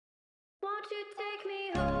Won't you take me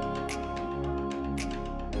home?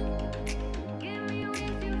 Give me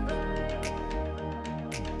wings to fly.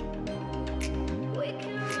 We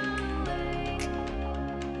can run away.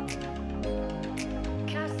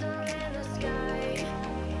 Castle in the sky.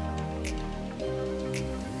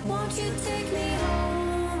 Won't you take me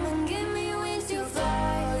home and give me wings to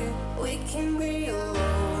fly? We can be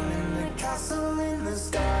alone in the castle in the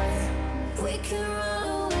sky. We can run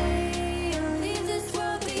away and leave this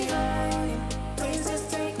world behind. Please just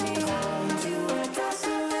take me home to a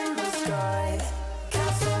castle in the sky.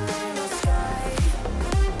 Castle in the sky.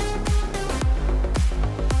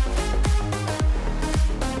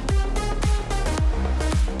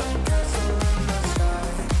 Castle in the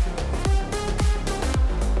sky.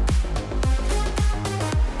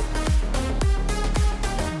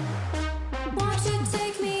 Won't you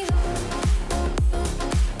take me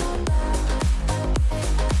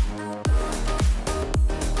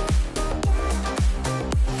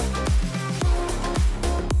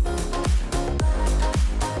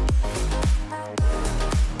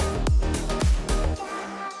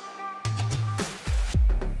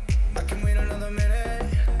I can wait another minute.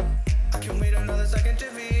 I can wait another second to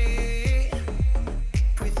be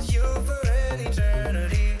with you for an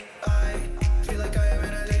eternity. I feel like I am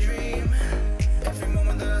in a daydream. Every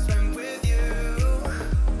moment that I spend with you,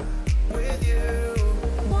 with you.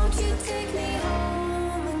 Won't you take me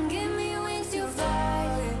home and give me wings to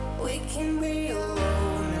fly? We can be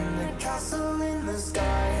alone in the castle in the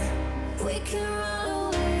sky. We can run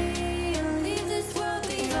away and leave this world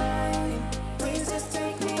behind. Please just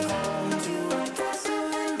take me home to a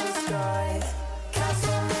castle in the sky.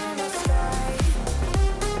 Castle in the sky.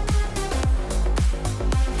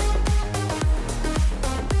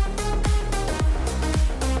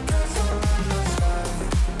 Castle in the sky.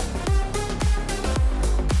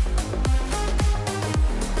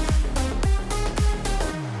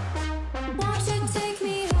 Won't you take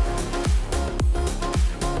me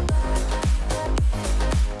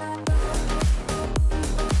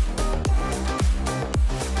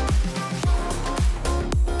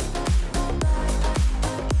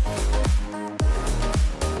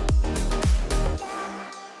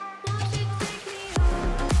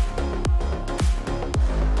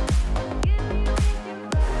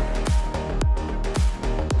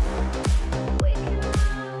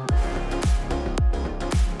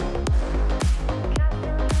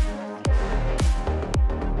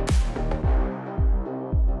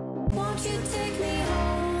Won't you take me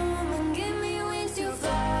home and give me wings to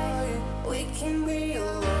fly? We can be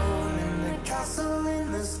alone in the castle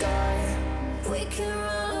in the sky. We can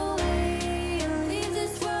run away and leave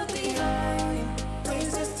this world behind.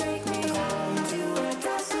 Please just take me home to a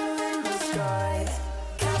castle in the sky.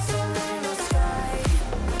 Castle in the sky.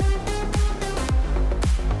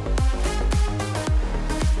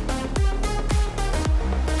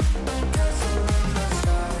 Castle in the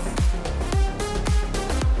sky.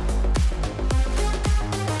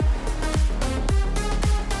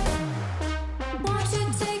 Won't you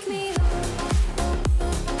take me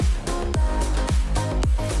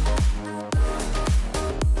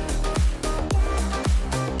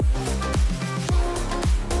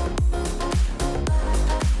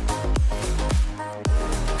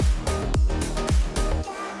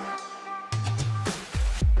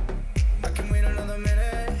I can wait another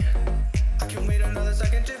minute. I can wait another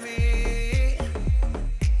second to be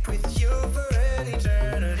with you for an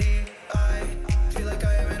eternity. I feel like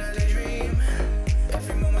I am in a daydream.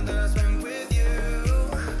 Every moment that I spend with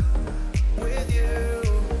you, with you.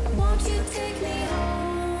 Won't you take me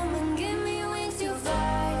home and give me wings to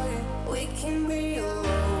fly? We can be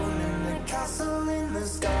alone in the castle in the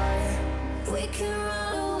sky. We can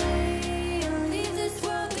run away and leave this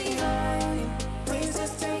world behind. Please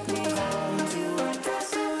just take me home to a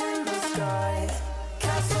castle in the sky.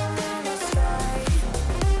 Castle in the sky.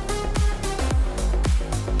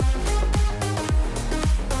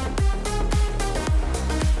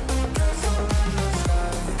 Castle in the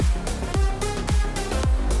sky.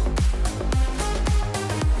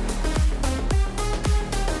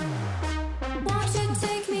 Won't you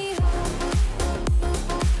take me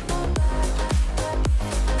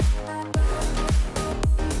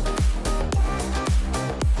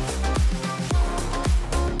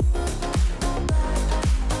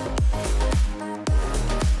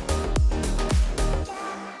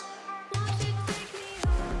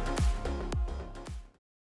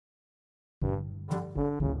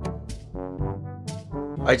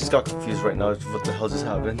I just got confused right now. What the hell just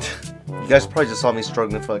happened? You guys probably just saw me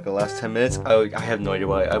struggling for like the last 10 minutes. I have no idea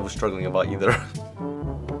why I was struggling about either.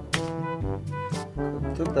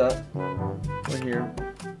 Took that right here.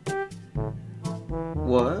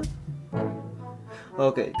 What?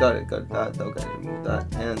 Okay, got it. That. Okay, move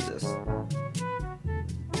that and this.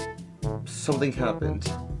 Something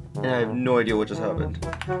happened, and I have no idea what just happened.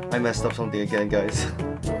 I messed up something again, guys.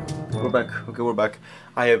 We're back. Okay, we're back.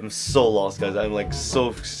 I am so lost, guys. I'm like so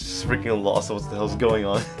freaking lost of what the hell's going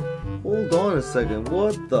on. Hold on a second.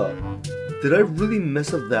 What the? Did I really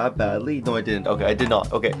mess up that badly? No, I didn't. Okay, I did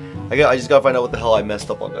not. Okay, I just gotta find out what the hell I messed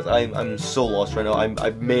up on, guys. I'm so lost right now. I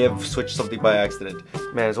may have switched something by accident.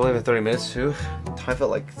 Man, it's only been 30 minutes too. Time felt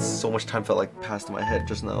like so much time felt like passed in my head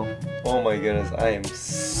just now. Oh my goodness, I am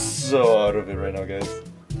so out of it right now, guys.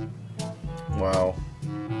 Wow.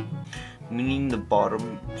 Meaning the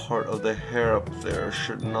bottom part of the hair up there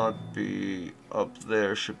should not be up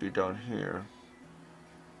there, should be down here.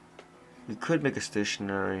 We could make it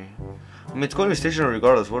stationary. I mean, it's going to be stationary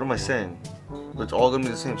regardless. What am I saying? It's all going to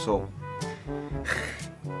be the same, so...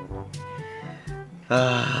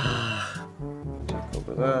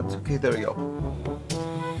 Over that. Okay, there we go.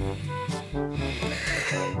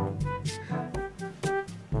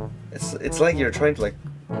 It's like you're trying to like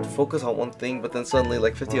focus on one thing, but then suddenly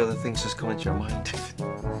like 50 other things just come into your mind.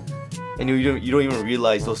 And you don't even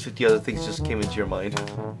realize those 50 other things just came into your mind.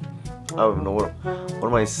 I don't even know what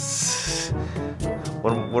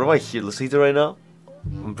am I here listening to right now?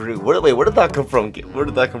 Wait, where did that come from? Where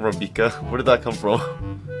did that come from, Pika? Where did that come from?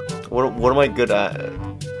 What am I good at?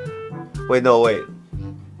 Wait, no, wait.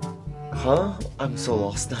 Huh? I'm so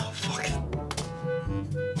lost now. Fuck.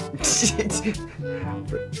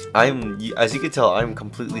 As you can tell, I'm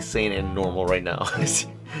completely sane and normal right now.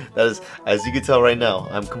 That is, as you can tell right now,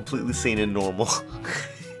 I'm completely sane and normal.